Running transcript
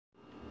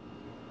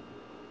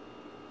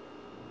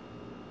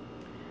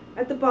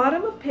At the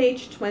bottom of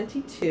page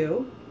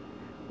 22,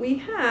 we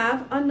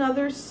have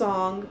another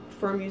song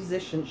for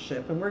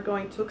musicianship, and we're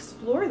going to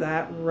explore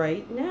that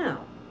right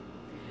now.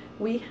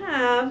 We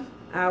have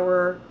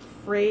our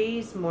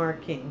phrase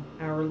marking,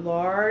 our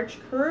large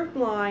curved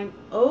line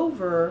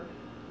over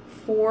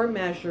 4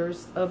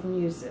 measures of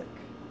music.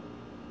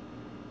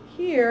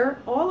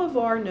 Here, all of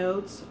our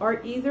notes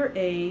are either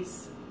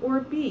A's or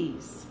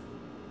B's.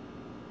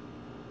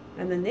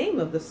 And the name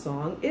of the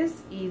song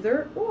is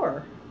Either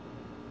Or.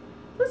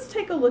 Let's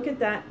take a look at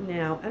that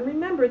now, and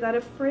remember that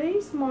a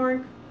phrase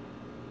mark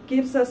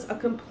gives us a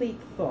complete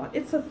thought.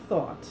 It's a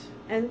thought.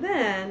 And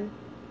then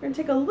we're going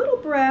to take a little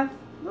breath,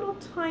 little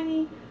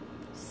tiny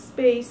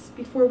space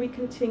before we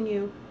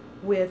continue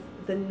with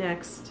the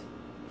next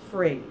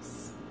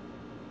phrase.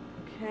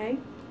 Okay,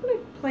 I'm going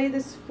to play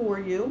this for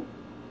you.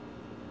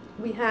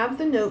 We have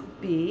the note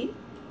B,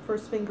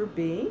 first finger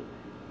B.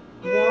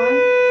 1, 2,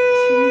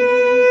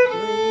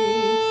 3,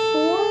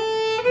 4.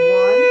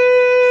 1,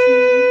 2,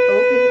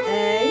 open A.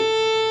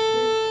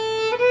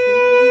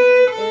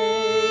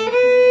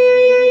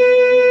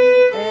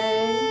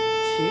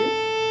 2,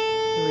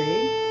 3,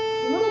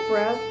 a little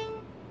breath.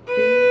 B,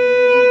 2,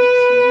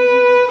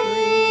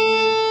 3,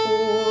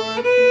 4.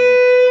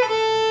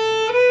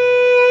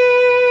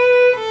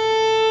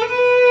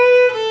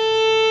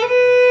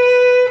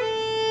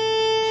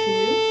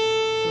 2,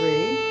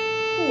 3,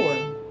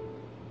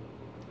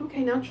 4.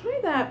 Okay, now try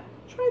that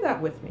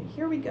with me.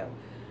 Here we go.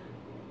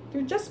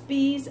 They're just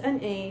B's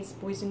and A's,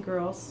 boys and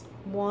girls.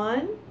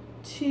 1,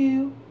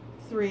 2,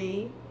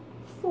 3,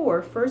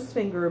 4. First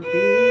finger B, 2,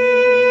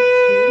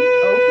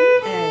 open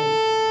A.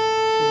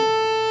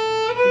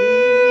 2, B,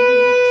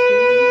 2,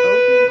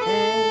 open A.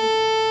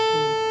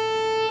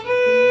 2,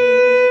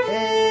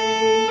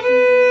 B,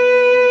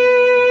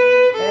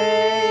 A,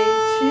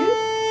 2,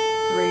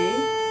 3,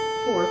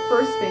 4.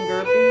 First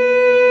finger B, 2,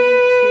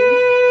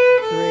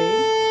 3,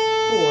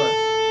 4.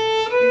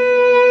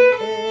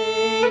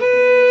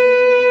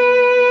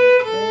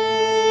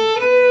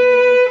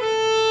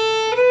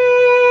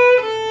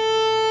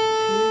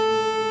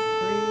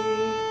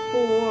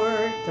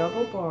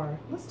 Double bar.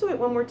 Let's do it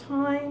one more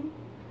time,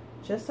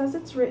 just as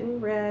it's written.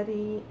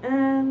 Ready,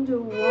 and 1,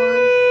 2, 3,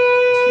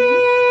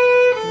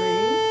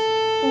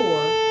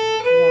 4.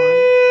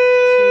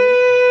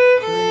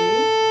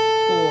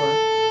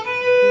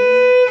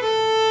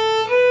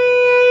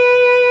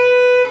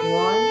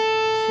 1,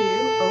 2,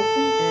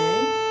 open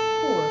A,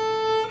 4.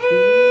 B,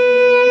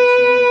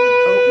 2,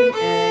 open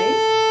A.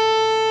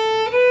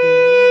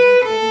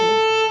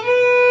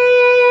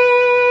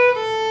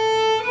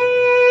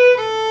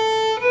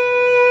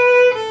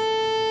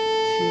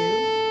 2,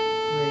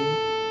 3,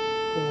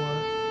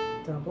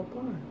 4, double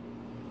bar.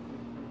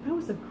 That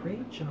was a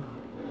great job.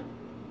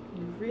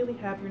 You really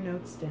have your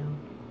notes down.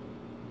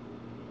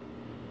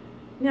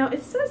 Now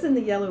it says in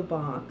the yellow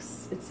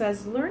box, it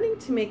says learning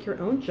to make your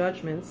own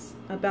judgments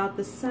about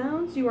the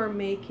sounds you are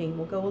making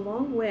will go a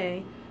long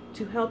way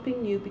to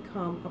helping you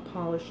become a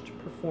polished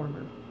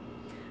performer.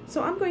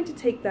 So I'm going to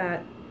take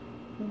that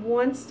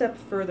one step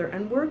further,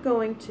 and we're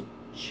going to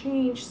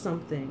change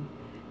something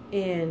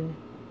in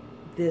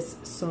this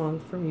song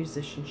for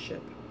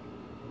musicianship.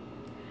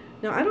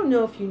 Now I don't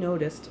know if you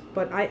noticed,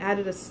 but I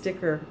added a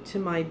sticker to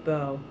my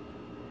bow.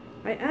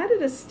 I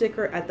added a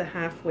sticker at the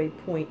halfway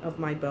point of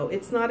my bow.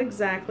 It's not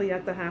exactly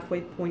at the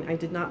halfway point. I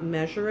did not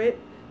measure it.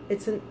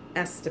 It's an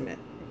estimate,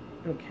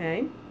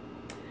 okay?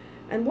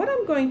 And what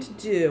I'm going to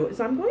do is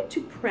I'm going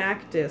to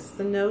practice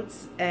the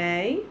notes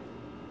A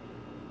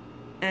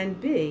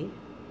and B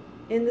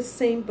in the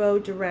same bow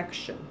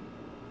direction.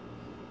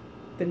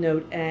 The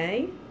note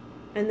A,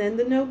 and then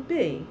the note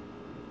B,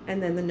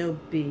 and then the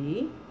note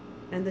B,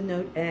 and the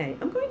note A.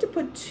 I'm going to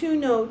put 2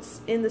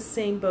 notes in the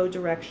same bow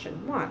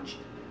direction. Watch.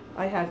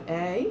 I have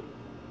A,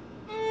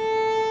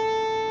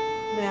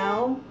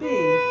 now B.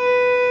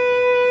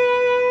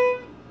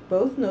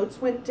 Both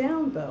notes went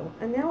down though,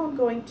 and now I'm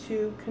going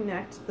to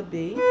connect the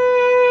B,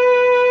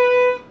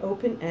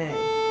 open A,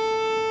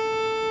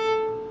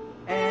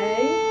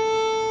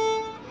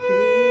 B,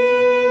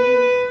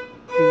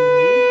 B,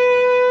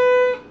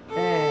 A,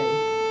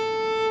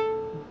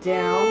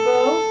 down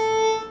bow,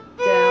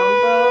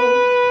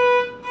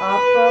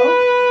 up bow,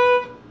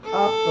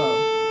 up bow.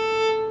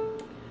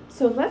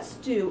 So let's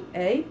do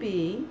A,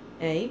 B,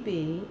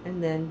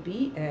 and then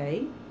B,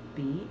 A,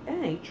 B,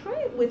 A. Try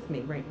it with me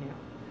right now.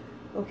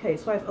 Okay,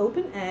 so I've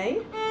open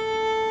A,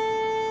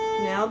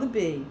 now the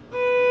B.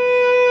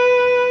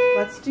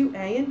 Let's do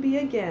A and B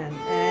again.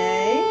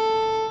 A,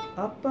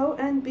 up bow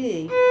and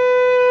B in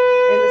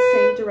the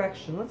same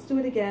direction. Let's do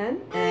it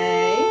again.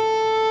 A,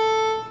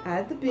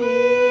 add the B,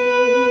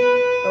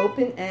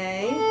 open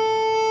A,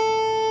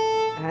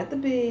 add the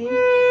B,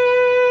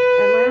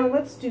 and now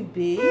let's do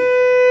B,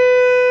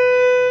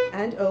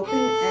 and open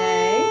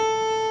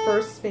A,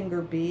 first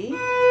finger B,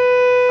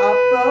 up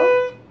bow,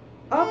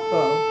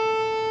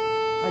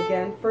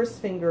 again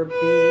first finger B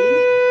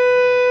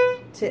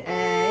to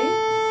A,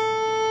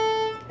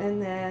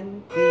 and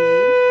then B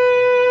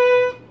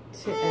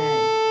to A.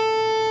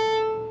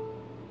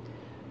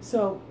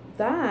 So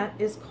that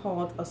is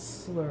called a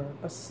slur.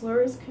 A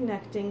slur is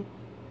connecting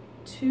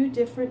two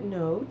different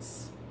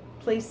notes,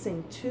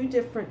 placing two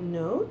different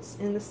notes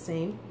in the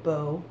same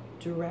bow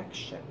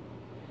direction.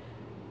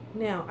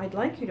 Now, I'd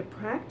like you to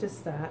practice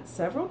that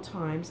several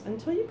times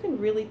until you can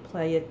really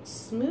play it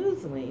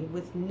smoothly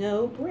with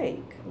no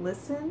break.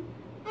 Listen.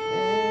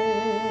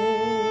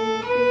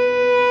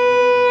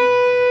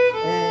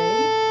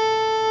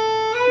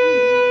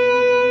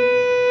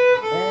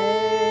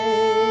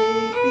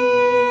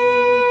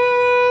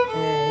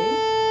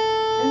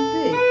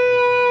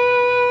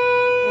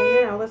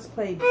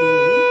 Play B, A,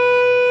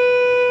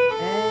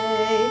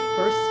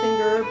 first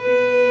finger B,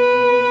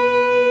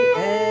 A,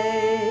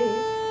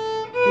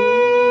 B,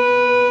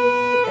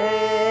 A,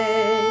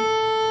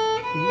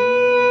 B,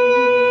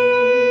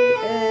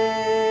 A.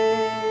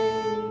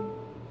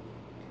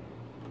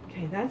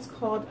 Okay, that's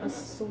called a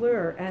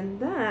slur, and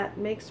that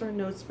makes our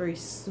notes very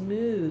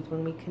smooth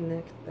when we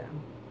connect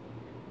them.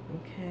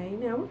 Okay,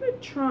 now we're going to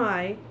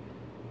try,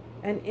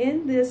 and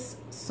in this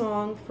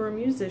song for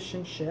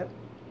musicianship,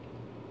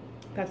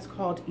 that's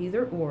called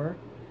Either Or,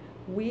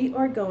 we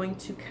are going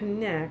to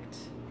connect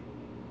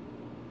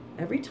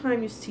every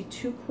time you see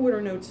two quarter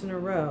notes in a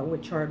row,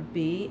 which are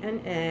B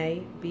and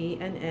A, B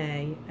and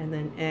A, and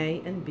then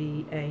A and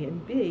B, A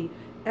and B.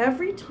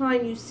 Every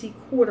time you see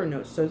quarter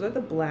notes, those are the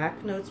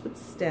black notes with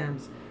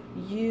stems,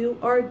 you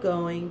are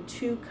going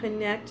to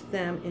connect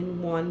them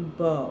in one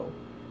bow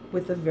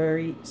with a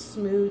very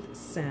smooth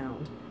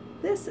sound.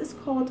 This is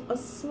called a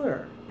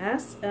slur,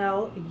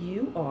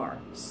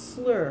 S-L-U-R,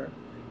 slur.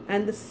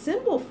 And the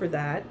symbol for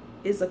that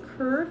is a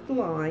curved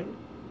line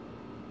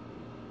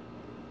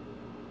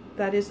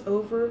that is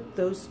over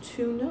those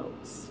two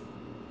notes.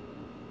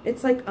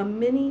 It's like a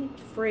mini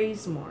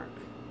phrase mark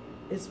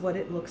is what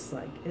it looks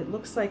like. It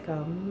looks like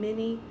a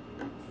mini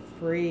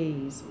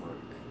phrase mark.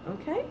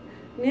 Okay?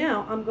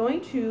 Now I'm going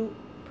to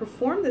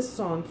perform this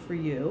song for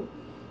you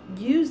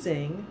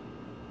using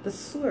the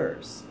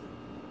slurs.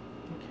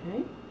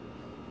 Okay?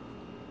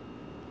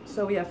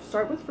 So we have to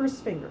start with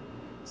first finger.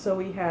 So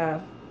we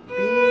have B,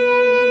 2,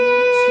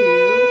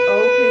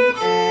 open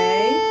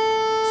A,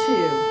 2.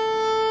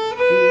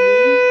 B,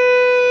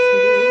 2,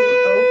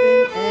 open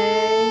A.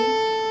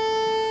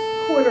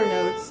 Quarter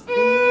notes. B,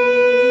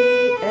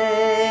 A,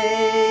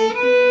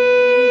 B,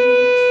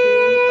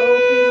 2,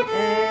 open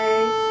A.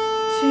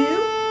 2,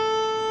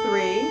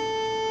 3,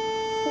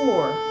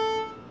 4.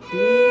 B,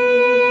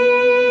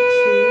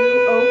 2,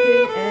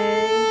 open A.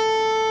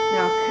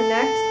 Now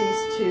connect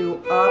these two.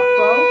 Up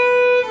bow,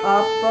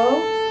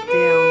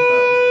 down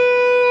bow.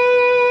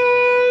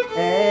 A,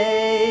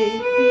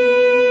 B,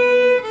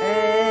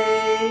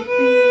 A,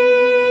 B,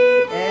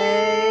 A,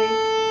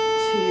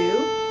 2,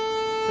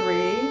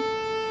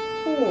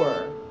 3,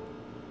 4.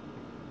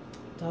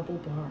 Double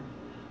bar.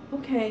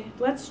 Okay,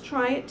 let's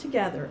try it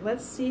together.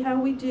 Let's see how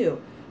we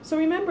do. So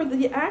remember,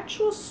 the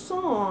actual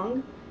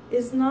song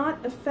is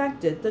not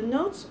affected. The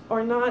notes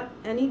are not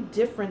any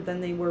different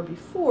than they were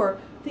before.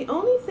 The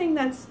only thing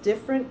that's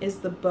different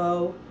is the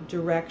bow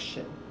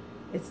direction.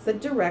 It's the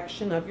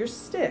direction of your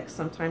stick.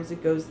 Sometimes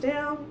it goes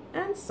down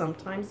and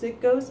sometimes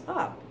it goes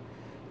up.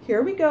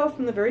 Here we go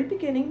from the very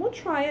beginning. We'll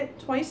try it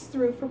twice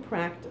through for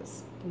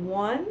practice.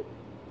 1,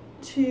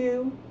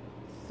 2,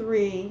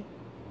 3,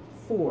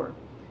 4.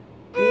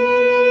 B, 2,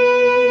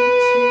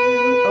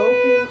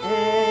 open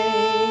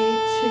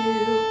A, 2.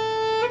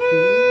 B,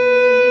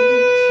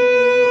 2,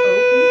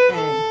 open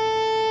A.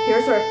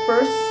 Here's our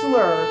first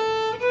slur.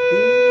 B,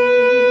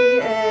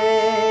 A,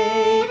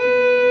 B.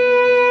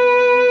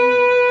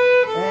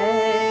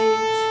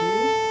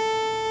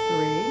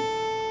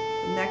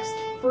 Next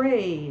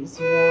phrase,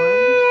 1, 2,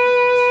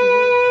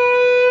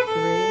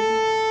 3,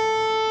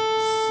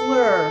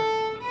 slur,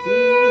 B,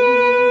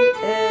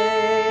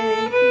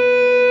 A, B,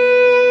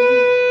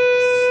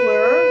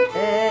 slur, A,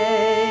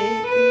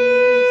 B,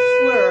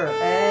 slur,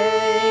 A,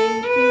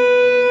 B,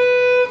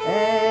 A,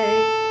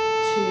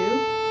 2,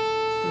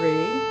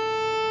 3,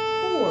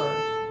 4.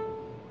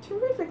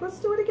 Terrific, let's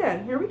do it again.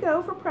 Here we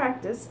go for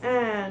practice,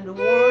 and 1,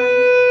 2,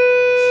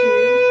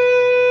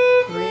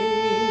 3,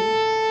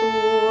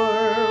 4.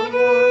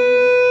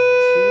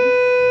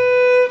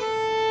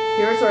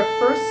 Here's our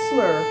first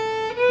slur.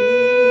 B,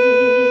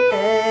 A,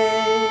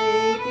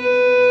 B,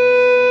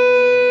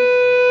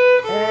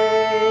 A,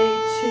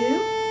 2,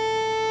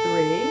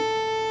 3,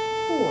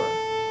 4.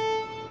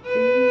 B,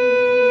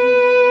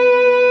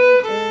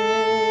 A.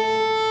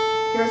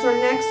 Here's our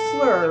next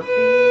slur. B,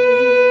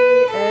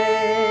 A.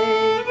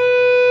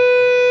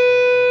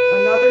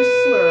 Another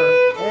slur.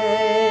 A,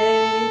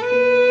 B.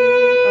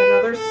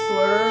 Another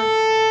slur.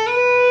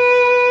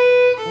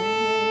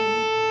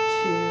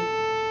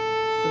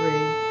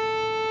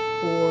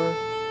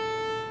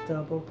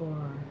 Double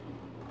bar.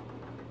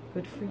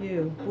 Good for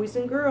you. Boys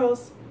and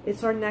girls,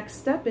 it's our next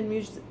step in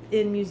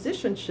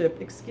musicianship,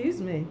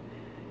 excuse me.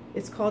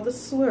 It's called a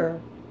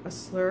slur. A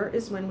slur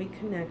is when we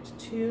connect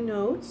two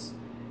notes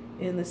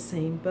in the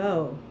same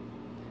bow.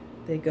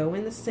 They go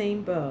in the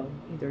same bow,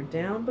 either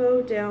down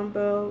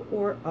bow,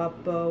 or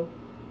up bow,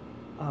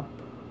 up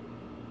bow.